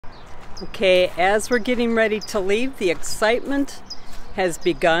Okay, as we're getting ready to leave, the excitement has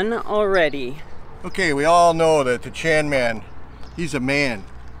begun already. Okay, we all know that the Chan man, he's a man.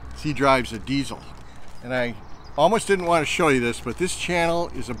 He drives a diesel. And I almost didn't want to show you this, but this channel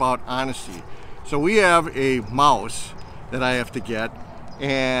is about honesty. So we have a mouse that I have to get,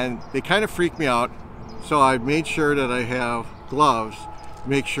 and they kind of freak me out. So I made sure that I have gloves to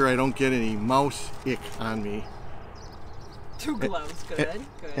make sure I don't get any mouse ick on me. 2 gloves, good.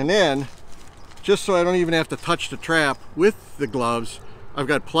 And then, just so I don't even have to touch the trap with the gloves, I've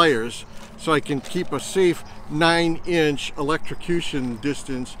got pliers so I can keep a safe 9-inch electrocution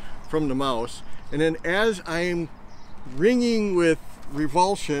distance from the mouse. And then as I'm ringing with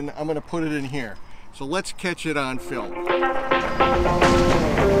revulsion, I'm going to put it in here. So let's catch it on film.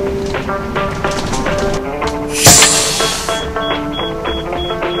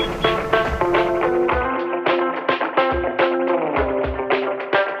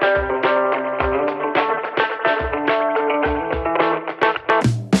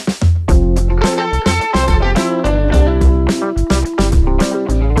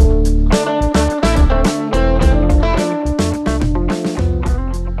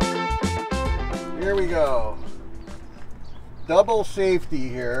 Double safety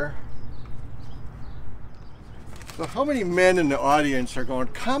here. So how many men in the audience are going,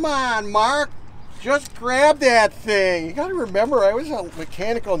 come on, Mark, just grab that thing? You got to remember, I was a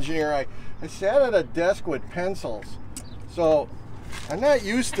mechanical engineer. I sat at a desk with pencils. So I'm not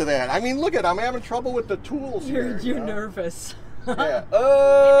used to that. I mean, look at, I'm having trouble with the tools here. You're nervous. Yeah.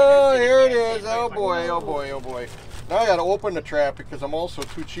 Oh, here it is. Oh boy, oh boy, oh boy. Now I got to open the trap because I'm also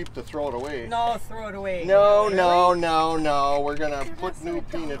too cheap to throw it away. No, throw it away. No, no, no, no. We're going to put new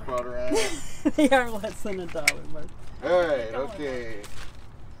peanut butter on it. They are less than $1, Mark. All right, okay.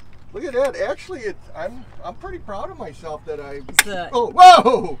 Look at that. Actually, I'm pretty proud of myself that I... Oh,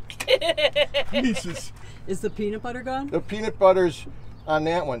 whoa! Jesus. Is the peanut butter gone? The peanut butter's on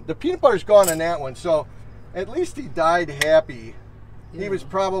that one. The peanut butter's gone on that one, so at least he died happy. Yeah. He was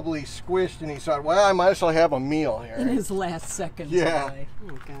probably squished and he thought, well, I might as well have a meal here. In his last seconds. Yeah.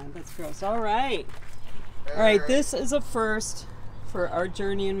 Oh, God, that's gross. All right. All right, this is a first for our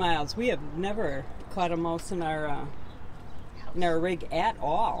Journey in Myles. We have never caught a mouse in our rig at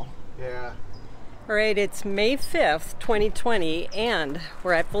all. Yeah. All right, it's May 5th, 2020, and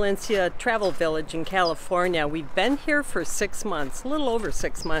we're at Valencia Travel Village in California. We've been here for 6 months, a little over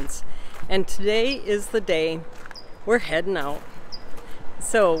 6 months, and today is the day we're heading out.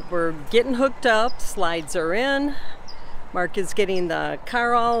 So we're getting hooked up, slides are in, Mark is getting the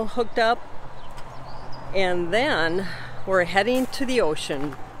car all hooked up, and then we're heading to the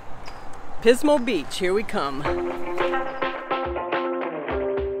ocean. Pismo Beach, here we come.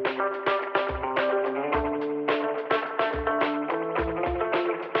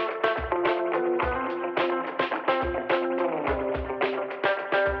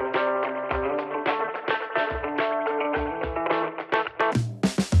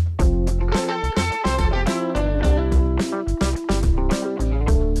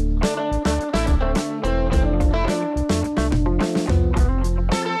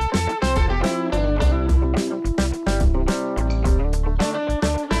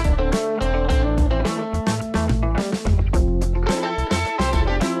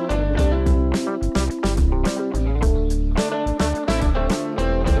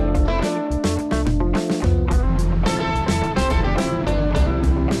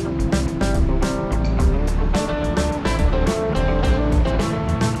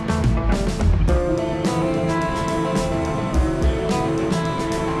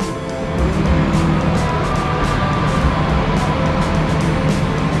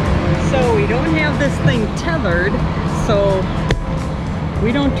 This thing tethered, so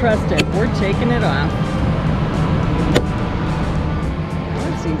we don't trust it. We're taking it off.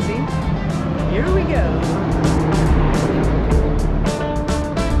 That's easy. Here we go.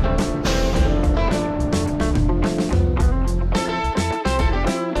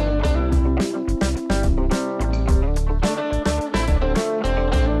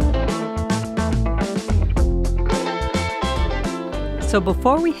 So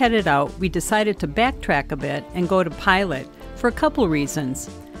before we headed out, we decided to backtrack a bit and go to Pilot for a couple reasons.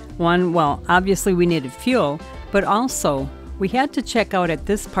 One, well, obviously we needed fuel, but also we had to check out at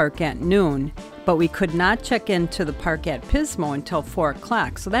this park at noon, but we could not check into the park at Pismo until 4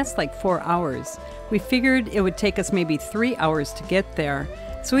 o'clock, so that's like 4 hours. We figured it would take us maybe 3 hours to get there,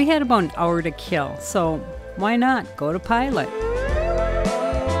 so we had about an hour to kill, so why not go to Pilot?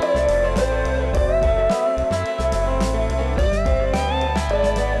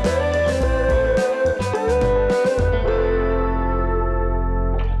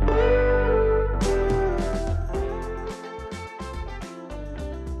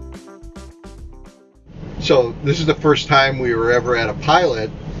 So this is the first time we were ever at a pilot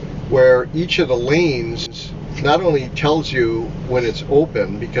where each of the lanes not only tells you when it's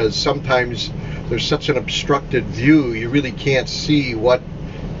open, because sometimes there's such an obstructed view, you really can't see what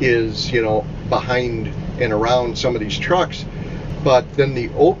is, you know, behind and around some of these trucks. But then the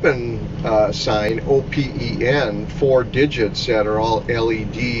open sign, OPEN, 4 digits that are all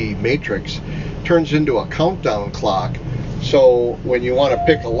LED matrix, turns into a countdown clock. So when you want to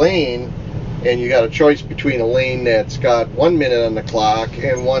pick a lane, and you got a choice between a lane that's got 1 minute on the clock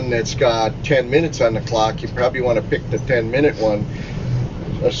and one that's got 10 minutes on the clock, you probably want to pick the 10-minute one,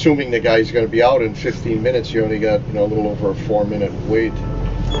 assuming the guy's going to be out in 15 minutes. You only got, you know, a little over a 4-minute wait.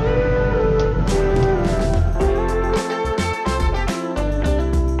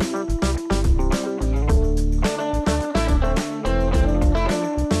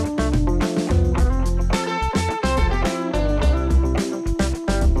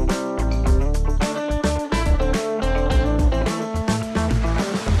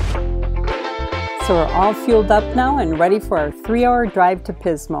 So we're all fueled up now and ready for our 3-hour drive to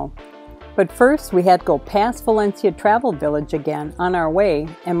Pismo. But first we had to go past Valencia Travel Village again on our way,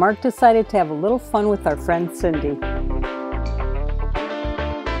 and Mark decided to have a little fun with our friend Cindy.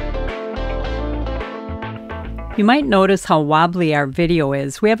 You might notice how wobbly our video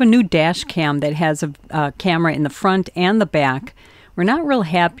is. We have a new dash cam that has a camera in the front and the back. We're not real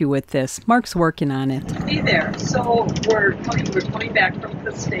happy with this. Mark's working on it. Hey there. So we're coming back from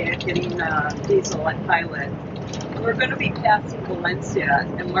Castaic, getting diesel at Pilot. And we're going to be passing Valencia,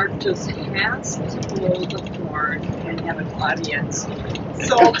 and Mark just has to hold the horn and have an audience.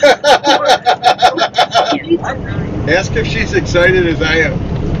 So ask if she's excited as I am.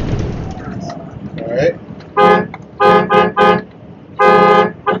 All right.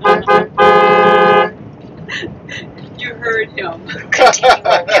 You heard him.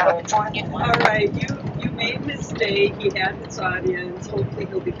 All right, you made his day. He had his audience. Hopefully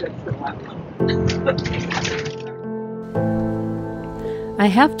he'll be good for a while. I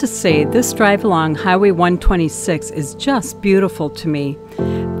have to say, this drive along Highway 126 is just beautiful to me.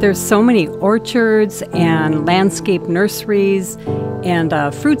 There's so many orchards and landscape nurseries and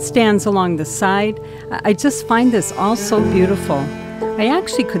fruit stands along the side. I just find this all so beautiful. I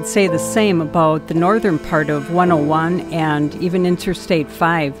actually could say the same about the northern part of 101 and even Interstate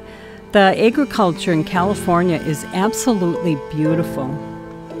 5. The agriculture in California is absolutely beautiful.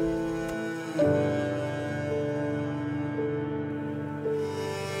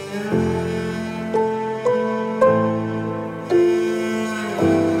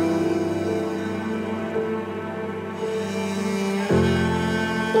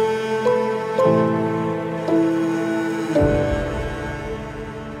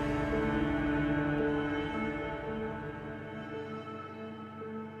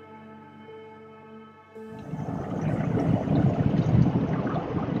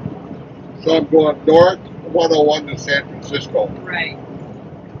 So I'm going north 101 to San Francisco. Right.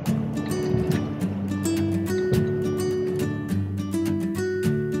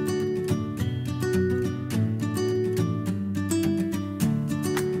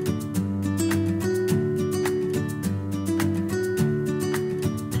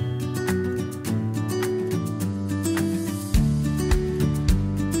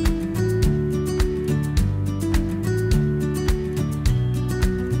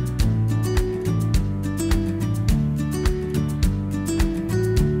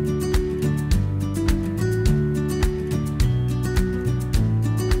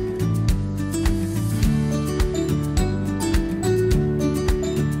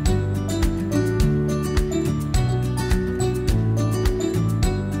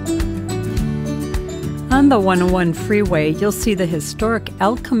 On the 101 freeway, you'll see the historic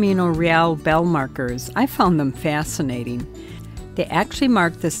El Camino Real bell markers. I found them fascinating. They actually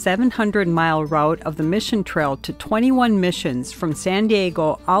mark the 700-mile route of the Mission Trail to 21 missions from San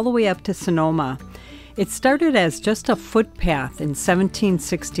Diego all the way up to Sonoma. It started as just a footpath in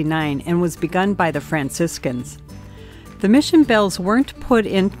 1769 and was begun by the Franciscans. The mission bells weren't put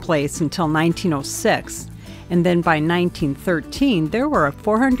in place until 1906. And then by 1913, there were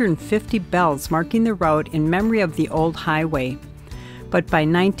 450 bells marking the route in memory of the old highway. But by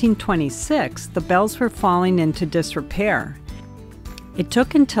 1926, the bells were falling into disrepair. It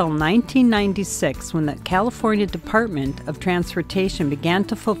took until 1996 when the California Department of Transportation began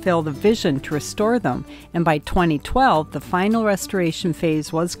to fulfill the vision to restore them, and by 2012, the final restoration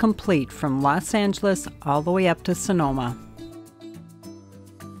phase was complete from Los Angeles all the way up to Sonoma.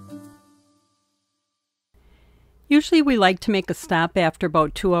 Usually we like to make a stop after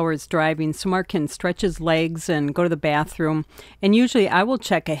about 2 hours driving so Mark can stretch his legs and go to the bathroom. And usually I will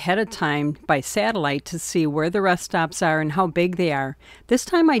check ahead of time by satellite to see where the rest stops are and how big they are. This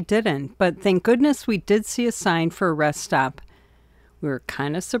time I didn't, but thank goodness we did see a sign for a rest stop. We were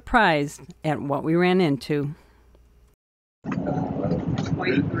kind of surprised at what we ran into.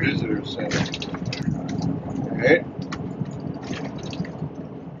 Visitor center. Okay.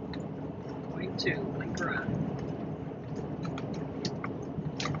 Point 2, blinker on.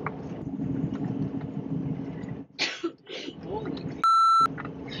 Holy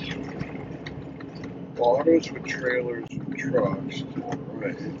Autos with trailers and trucks.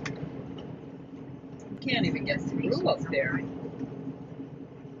 Right. You can't even get through up there.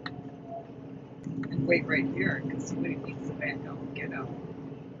 And wait right here, because somebody needs to back out and get out.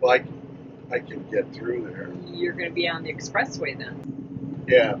 Well, I can get through there. You're going to be on the expressway then.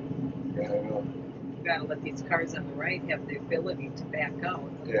 Yeah. Yeah, I know. You got to let these cars on the right have the ability to back out.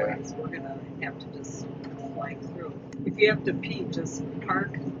 Otherwise, we're going to have to just fly through. If you have to pee, just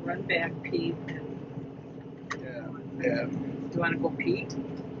park, run back, pee. Yeah. Yeah. Do you want to go pee?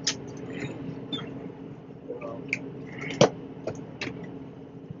 Well,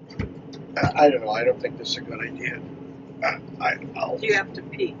 I don't know. I don't think this is a good idea. I'll. Do you have to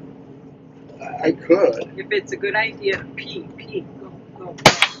pee? I could. If it's a good idea to pee, pee. Go.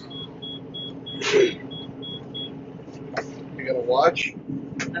 You gonna watch?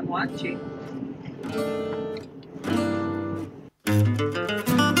 I'm watching.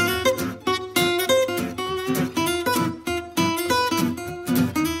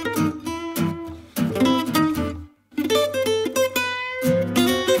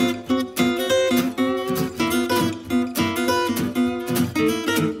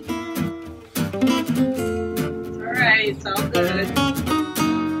 It's all good.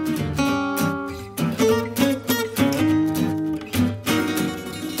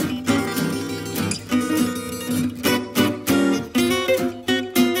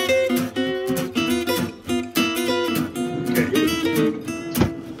 Okay.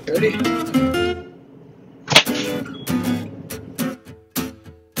 Ready?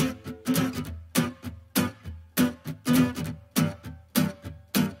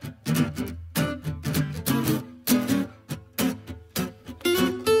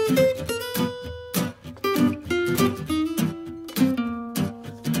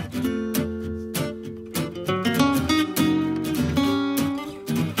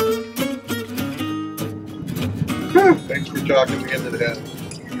 Thanks for talking me into that.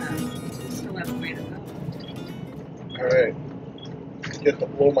 Yeah, still have a way to go. All right. Get to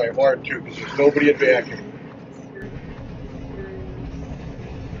blow my horn too, because there's nobody at vacuum.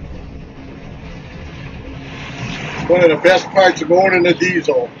 One of the best parts of owning a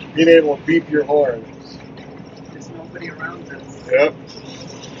diesel, being able to beep your horn. There's nobody around us. Yep.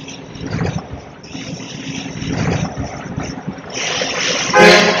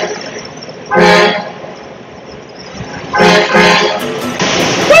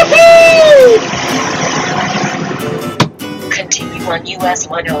 Continue on US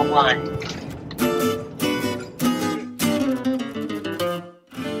 101.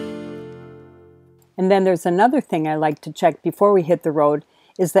 And then there's another thing I like to check before we hit the road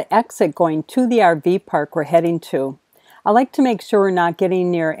is the exit going to the RV park we're heading to. I like to make sure we're not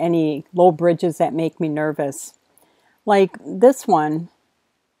getting near any low bridges that make me nervous. Like this one,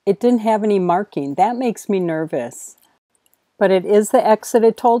 it didn't have any marking. That makes me nervous. But it is the exit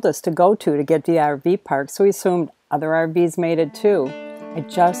it told us to go to get to the RV park, so we assumed other RVs made it too. I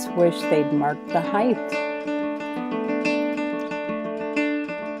just wish they'd marked the height.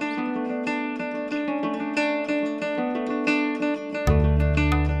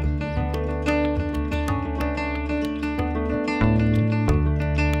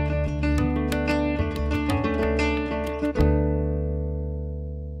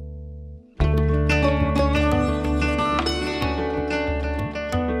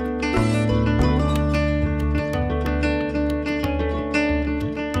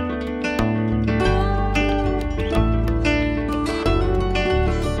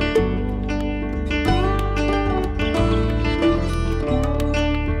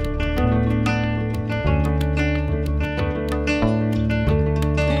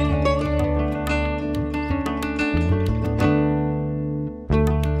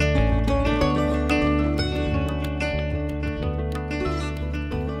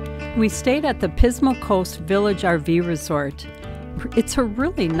 We stayed at the Pismo Coastal Village RV Resort. It's a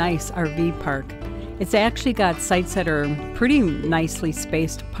really nice RV park. It's actually got sites that are pretty nicely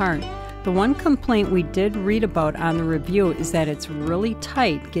spaced apart. The one complaint we did read about on the review is that it's really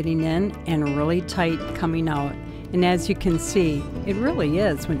tight getting in and really tight coming out. And as you can see, it really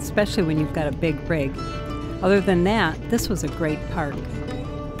is, especially when you've got a big rig. Other than that, this was a great park.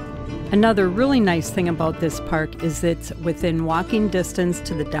 Another really nice thing about this park is it's within walking distance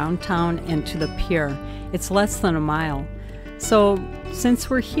to the downtown and to the pier. It's less than a mile. So since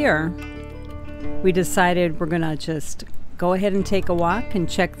we're here, we decided we're gonna just go ahead and take a walk and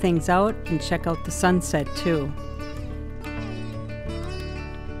check things out and check out the sunset too.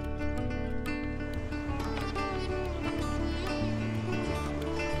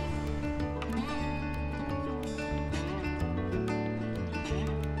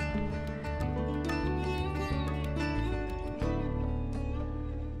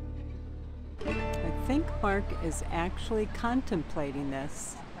 I think Mark is actually contemplating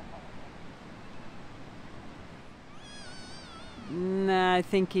this. Nah, I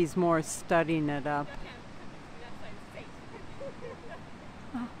think he's more studying it up.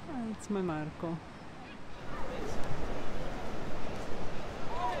 Oh, that's my monocle.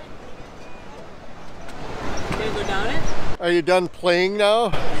 Can you go down it? Are you done playing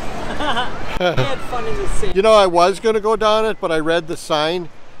now? We had fun in the sea. You know, I was going to go down it, but I read the sign,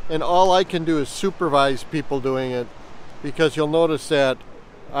 and all I can do is supervise people doing it, because you'll notice that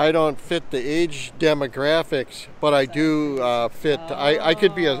I don't fit the age demographics, but I do fit. I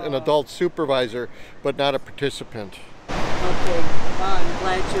could be an adult supervisor, but not a participant. Okay, well, I'm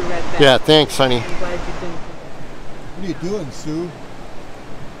glad you read that. Yeah, thanks, honey. I'm glad you didn't. What are you doing, Sue?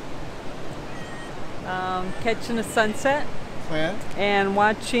 Catching a sunset Yeah. and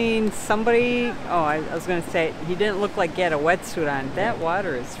watching somebody. Oh, I was going to say, he didn't look like he had a wetsuit on. That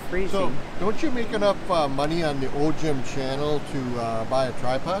water is freezing. So, don't you make enough money on the OJiM channel to buy a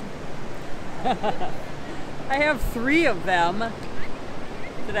tripod? I have 3 of them.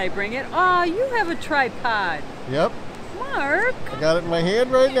 Did I bring it? Oh, you have a tripod. Yep. Mark. I got it in my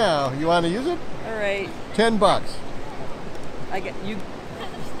hand right now. You want to use it? All right. $10. I get you.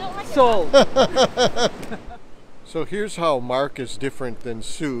 Sold. So here's how Mark is different than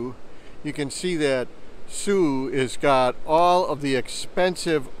Sue. You can see that Sue has got all of the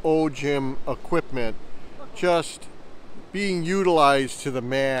expensive OJiM equipment just being utilized to the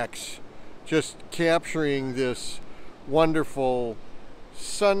max, just capturing this wonderful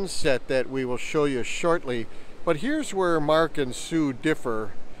sunset that we will show you shortly. But here's where Mark and Sue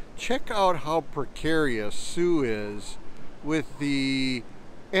differ. Check out how precarious Sue is with the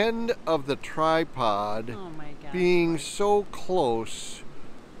end of the tripod being so close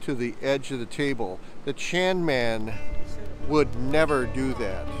to the edge of the table. The Chan man would never do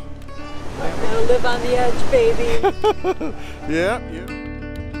that. I gotta live on the edge, baby. Yeah.